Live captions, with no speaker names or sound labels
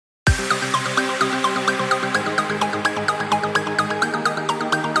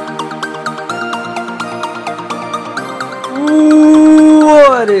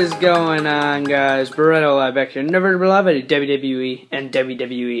is going on, guys? Bretto live back here. Never live at WWE and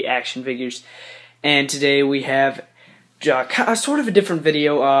WWE action figures. And today we have sort of a different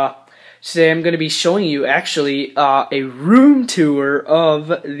video. Today I'm going to be showing you actually a room tour of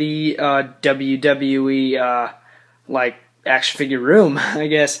the WWE like action figure room, I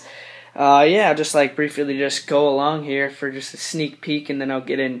guess. Yeah, I'll just like briefly just go along here for just a sneak peek, and then I'll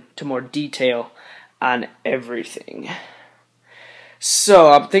get into more detail on everything.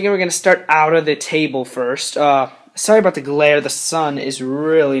 So, I'm thinking we're going to start out of the table first. Sorry about the glare. The sun is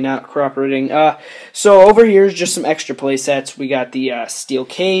really not cooperating. So, over here is just some extra play sets. We got the steel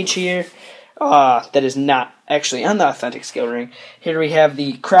cage here. That is not actually on the authentic scale ring. Here we have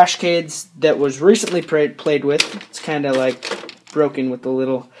the Crash Kids that was recently played with. It's kind of like broken with the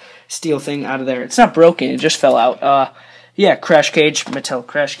little steel thing out of there. It's not broken. It just fell out. Yeah, Crash Cage. Mattel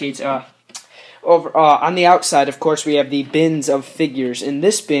Crash Cage. Over on the outside, of course, we have the bins of figures. In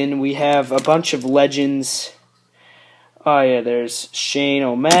this bin, we have a bunch of legends. Oh, yeah, there's Shane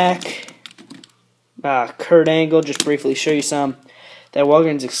O'Mac, Kurt Angle, just briefly show you some. That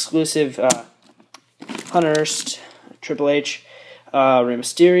Walgreens exclusive, Hunthurst, Triple H, Rey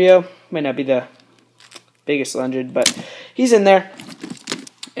Mysterio. Might not be the biggest legend, but he's in there.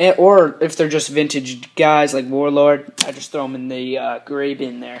 Or if they're just vintage guys like Warlord, I just throw them in the gray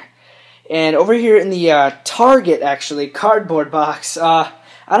bin there. And over here in the Target, actually, cardboard box, I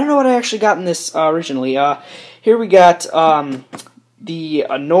don't know what I actually got in this originally. Here we got the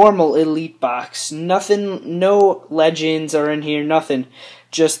normal Elite box. Nothing, no legends are in here, nothing.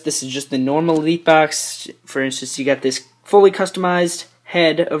 This is just the normal Elite box. For instance, you got this fully customized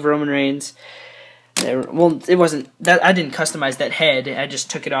head of Roman Reigns. Well, it wasn't that I didn't customize that head. I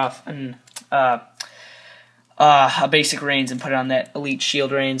just took it off and a basic Reigns and put it on that Elite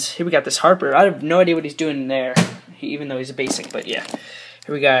Shield Reigns. Here we got this Harper. I have no idea what he's doing there, even though he's a basic, but yeah.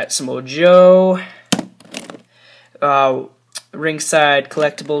 Here we got Samoa Joe, Ringside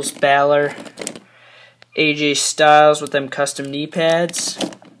Collectibles, Balor, AJ Styles with them custom knee pads.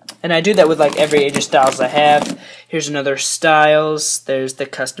 And I do that with like every AJ Styles I have. Here's another Styles. There's the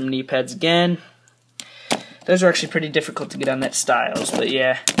custom knee pads again. Those are actually pretty difficult to get on that Styles, but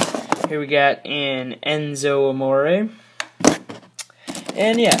yeah. Here we got an Enzo Amore.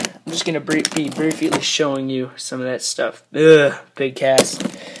 And yeah, I'm just going to be briefly showing you some of that stuff. Ugh, big cast.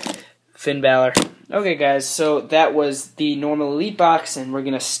 Finn Balor. Okay, guys, so that was the normal Elite box, and we're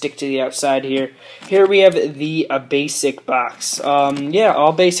going to stick to the outside here. Here we have the basic box. Yeah,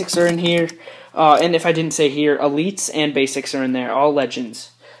 all basics are in here. And if I didn't say here, Elites and basics are in there, all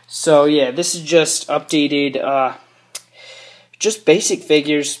legends. So yeah, this is just updated, just basic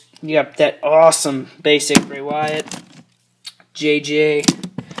figures. You got that awesome basic Bray Wyatt, JJ,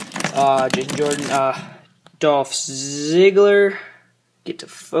 Jason Jordan, Dolph Ziggler. Get to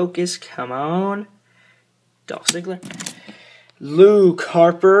focus, come on. Dolph Ziggler. Luke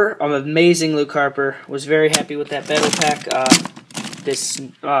Harper, amazing Luke Harper. Was very happy with that battle pack. This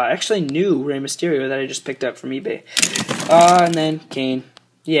actually new Rey Mysterio that I just picked up from eBay. And then Kane.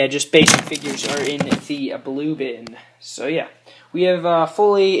 Yeah, just basic figures are in the blue bin. So yeah. We have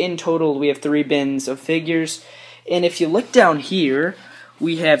fully, in total, we have 3 bins of figures. And if you look down here,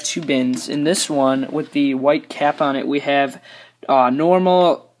 we have 2 bins. In this one, with the white cap on it, we have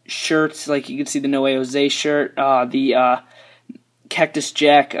normal shirts, like you can see the No Way Jose shirt, the Cactus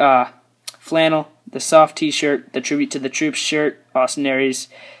Jack flannel, the soft t-shirt, the Tribute to the Troops shirt, Austin Aries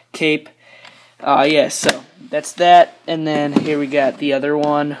cape. Yeah, so that's that. And then here we got the other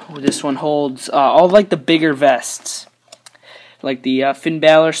one. This one holds all like the bigger vests. Like the Finn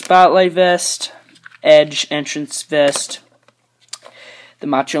Balor Spotlight vest, Edge entrance vest, the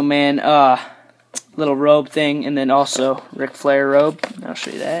Macho Man little robe thing, and then also Ric Flair robe. I'll show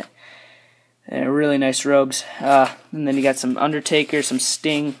you that. And really nice robes. And then you got some Undertaker, some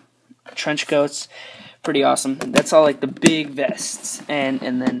Sting trench coats. Pretty awesome. That's all like the big vests, and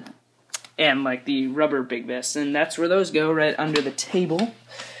like the rubber big vests, and that's where those go, right under the table.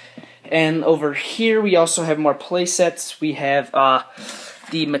 And over here, we also have more play sets. We have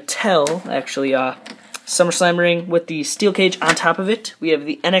the Mattel, actually, SummerSlam ring with the steel cage on top of it. We have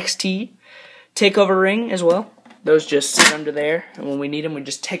the NXT TakeOver ring as well. Those just sit under there, and when we need them, we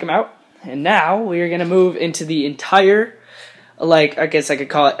just take them out. And now, we are going to move into the entire, like, I guess I could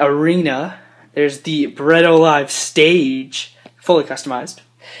call it arena. There's the Bretto Live stage, fully customized.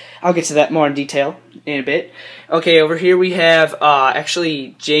 I'll get to that more in detail in a bit. Okay, over here we have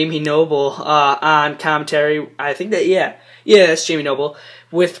actually Jamie Noble on commentary. I think that, yeah, that's Jamie Noble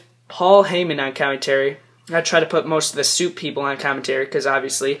with Paul Heyman on commentary. I try to put most of the suit people on commentary because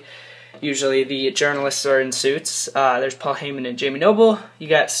obviously Usually the journalists are in suits. There's Paul Heyman and Jamie Noble. You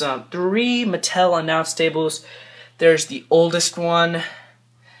got some 3 Mattel announce tables. There's the oldest one,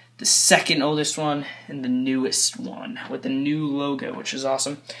 the second oldest one, and the newest one with the new logo, which is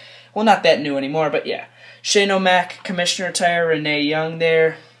awesome. Well, not that new anymore, but yeah. Shane O'Mac, Commissioner attire, Renee Young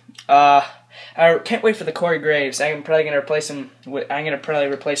there. I can't wait for the Corey Graves. I'm probably gonna replace him. I'm gonna probably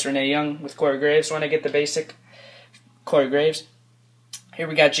replace Renee Young with Corey Graves when I get the basic Corey Graves. Here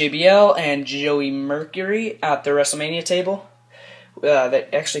we got JBL and Joey Mercury at the WrestleMania table.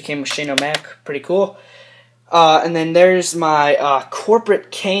 That actually came with Shane O'Mac. Pretty cool. And then there's my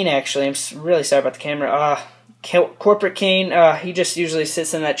Corporate Kane. Actually, I'm really sorry about the camera. Corporate Kane. He just usually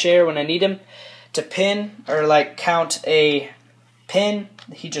sits in that chair when I need him to pin or like count a pin.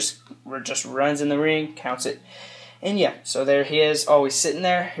 He just runs in the ring, counts it, and yeah. So there he is, always sitting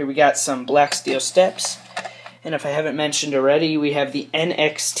there. Here we got some black steel steps, and if I haven't mentioned already, we have the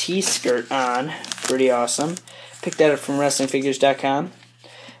NXT skirt on. Pretty awesome. Picked that up from WrestlingFigures.com.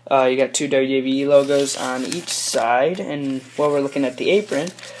 You got 2 WWE logos on each side, and while we're looking at the apron,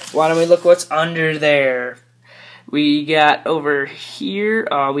 why don't we look what's under there? We got over here,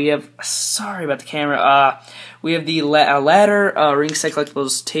 we have, sorry about the camera, we have the ladder, ringside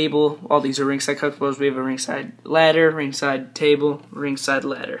collectibles table. All these are ringside collectibles. We have a ringside ladder, ringside table, ringside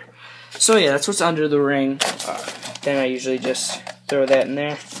ladder. So yeah, that's what's under the ring. Then I usually just throw that in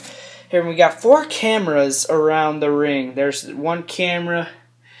there. Here we got 4 cameras around the ring. There's 1 camera,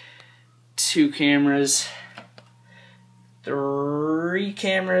 2 cameras, 3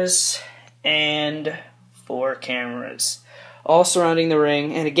 cameras, and 4 cameras, all surrounding the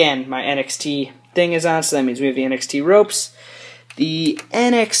ring. And again, my NXT thing is on, so that means we have the NXT ropes, the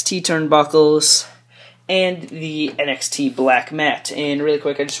NXT turnbuckles, and the NXT black mat. And really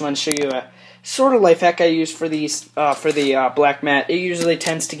quick, I just want to show you a sort of life hack I use for these for the black mat. It usually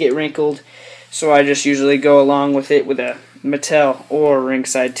tends to get wrinkled, so I just usually go along with it with a Mattel or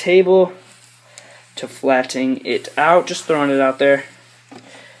ringside table to flatten it out. Just throwing it out there.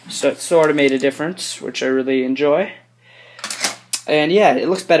 So it sort of made a difference, which I really enjoy. And yeah, it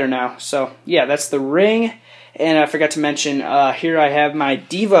looks better now. So yeah, that's the ring. And I forgot to mention, here I have my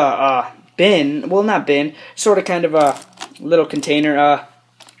Diva bin. Well, not bin, sort of kind of a little container.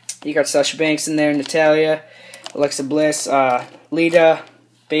 You got Sasha Banks in there, Natalya, Alexa Bliss, Lita,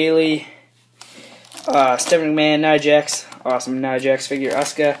 Bayley, Stephanie McMahon, Nia Jax. Awesome Nia Jax figure,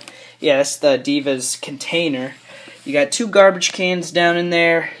 Asuka. Yeah, that's the Divas container. You got 2 garbage cans down in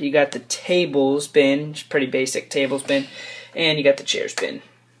there. You got the tables bin, just pretty basic tables bin, and you got the chairs bin.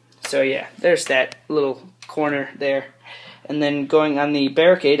 So yeah, there's that little corner there. And then going on the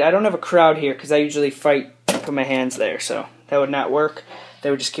barricade, I don't have a crowd here because I usually fight, put my hands there, so that would not work. They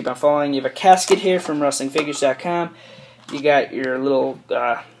would just keep on falling. You have a casket here from WrestlingFigures.com. You got your little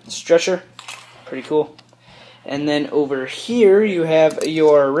stretcher, pretty cool. And then over here you have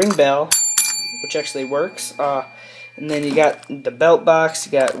your ring bell, which actually works. And then you got the belt box,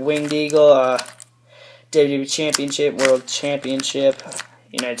 you got Winged Eagle, WWE Championship, World Championship,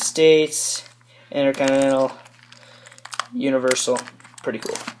 United States, Intercontinental, Universal. Pretty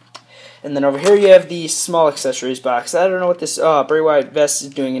cool. And then over here you have the small accessories box. I don't know what this Bray Wyatt vest is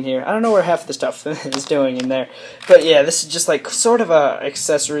doing in here. I don't know where half the stuff is doing in there. But yeah, this is just like sort of a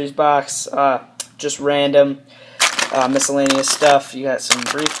accessories box, just random miscellaneous stuff. You got some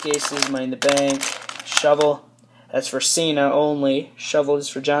briefcases, Money in the Bank, shovel. That's for Cena only. Shovel is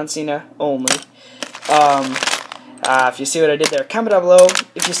for John Cena only. If you see what I did there, comment down below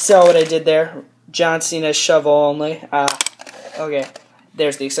if you saw what I did there. John Cena shovel only. Okay,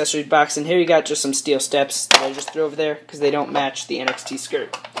 there's the accessories box. And here you got just some steel steps that I just threw over there because they don't match the NXT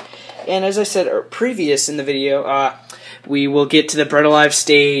skirt. And as I said previous in the video, we will get to the Bretto Live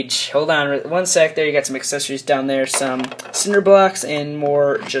stage. Hold on one sec. There you got some accessories down there. Some cinder blocks and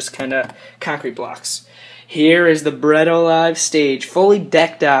more just kind of concrete blocks. Here is the Bretto Live stage, fully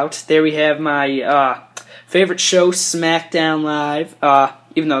decked out. There we have my favorite show, SmackDown Live,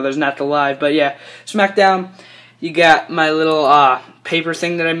 even though there's not the live, but yeah, SmackDown. You got my little paper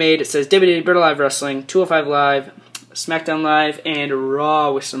thing that I made. It says WWE Bretto Live Wrestling, 205 Live, SmackDown Live, and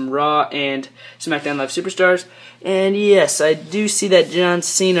Raw with some Raw and SmackDown Live Superstars. And yes, I do see that John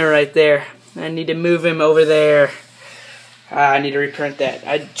Cena right there. I need to move him over there. I need to reprint that.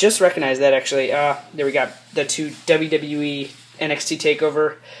 I just recognized that, actually. There we got the 2 WWE NXT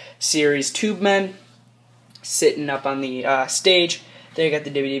TakeOver Series Tube Men sitting up on the stage. There you got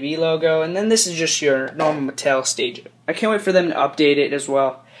the WWE logo. And then this is just your normal Mattel stage. I can't wait for them to update it as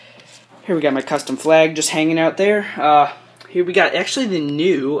well. Here we got my custom flag just hanging out there. Here we got actually the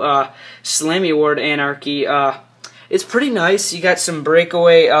new Slammy Award Anarchy It's pretty nice. You got some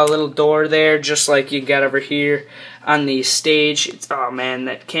breakaway little door there, just like you got over here on the stage. Oh man,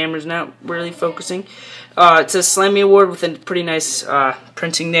 that camera's not really focusing. It says Slammy Award with a pretty nice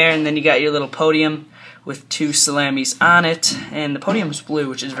printing there, and then you got your little podium with 2 Slammies on it, and the podium is blue,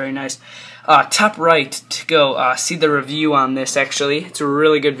 which is very nice. Top right to go see the review on this, actually. It's a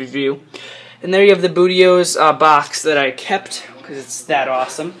really good review. And there you have the Bootios box that I kept, because it's that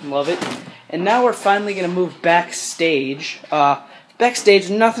awesome. Love it. And now we're finally going to move backstage. Backstage,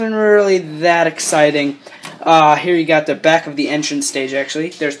 nothing really that exciting. Here you got the back of the entrance stage, actually.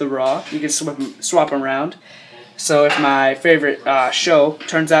 There's the Raw. You can swap them around. So if my favorite show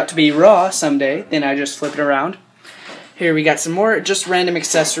turns out to be Raw someday, then I just flip it around. Here we got some more just random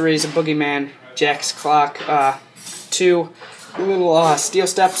accessories, a Boogeyman, Jack's clock, 2 little steel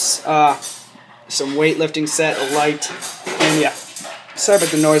steps, some weightlifting set, a light, and yeah. Sorry about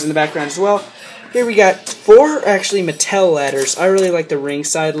the noise in the background as well. Here we got 4 actually Mattel ladders. I really like the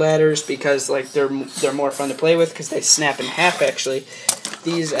ringside ladders because like they're more fun to play with because they snap in half actually.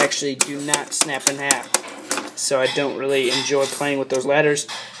 These actually do not snap in half. So I don't really enjoy playing with those ladders.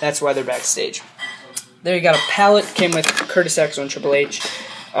 That's why they're backstage. There you got a pallet, came with Curtis Axel and Triple H.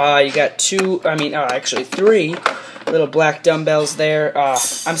 You got 3 little black dumbbells there.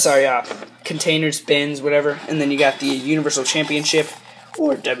 Containers, bins, whatever. And then you got the Universal Championship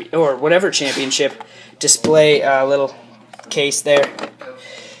or whatever championship display little case there.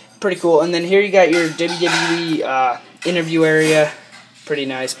 Pretty cool. And then here you got your WWE interview area. Pretty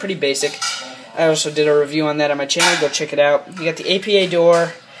nice, pretty basic. I also did a review on that on my channel. Go check it out. You got the APA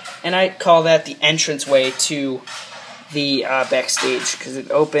door, and I call that the entranceway to the backstage because it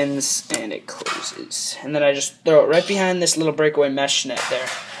opens and it closes. And then I just throw it right behind this little breakaway mesh net there.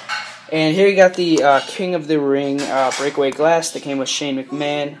 And here you got the King of the Ring breakaway glass that came with Shane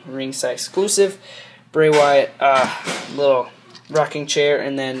McMahon, ringside exclusive. Bray Wyatt, little rocking chair,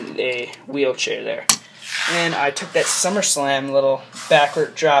 and then a wheelchair there. And I took that SummerSlam little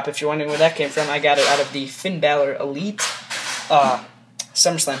backward drop. If you're wondering where that came from, I got it out of the Finn Balor Elite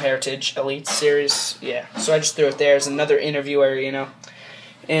SummerSlam Heritage Elite Series. Yeah, so I just threw it there as another interview area, you know.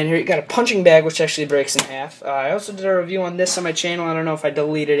 And here you got a punching bag, which actually breaks in half. I also did a review on this on my channel. I don't know if I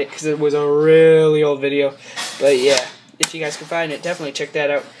deleted it because it was a really old video. But yeah, if you guys can find it, definitely check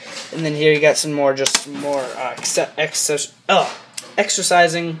that out. And then here you got some more,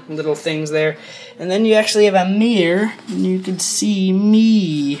 exercising little things there. And then you actually have a mirror, and you can see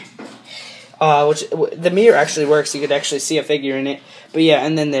me. Which the mirror actually works. You could actually see a figure in it. But yeah,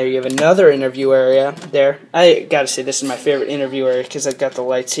 and then there you have another interview area there. I gotta say this is my favorite interview area because I've got the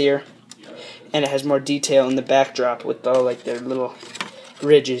lights here, and it has more detail in the backdrop with all like their little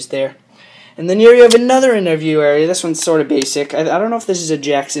ridges there. And then here you have another interview area. This one's sort of basic. I don't know if this is a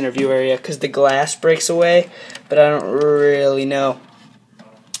Jack's interview area because the glass breaks away, but I don't really know.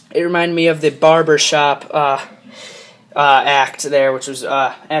 It reminded me of the barber shop act there, which was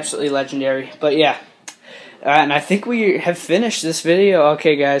absolutely legendary. But yeah, and I think we have finished this video.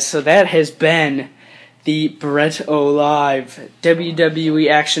 Okay, guys, so that has been the Bretto Live WWE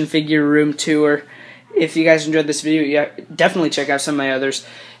Action Figure Room Tour. If you guys enjoyed this video, yeah, definitely check out some of my others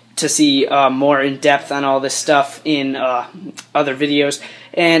to see more in depth on all this stuff in other videos.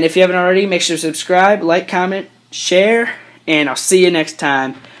 And if you haven't already, make sure to subscribe, like, comment, share, and I'll see you next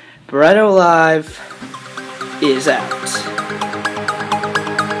time. Bretto Live is out.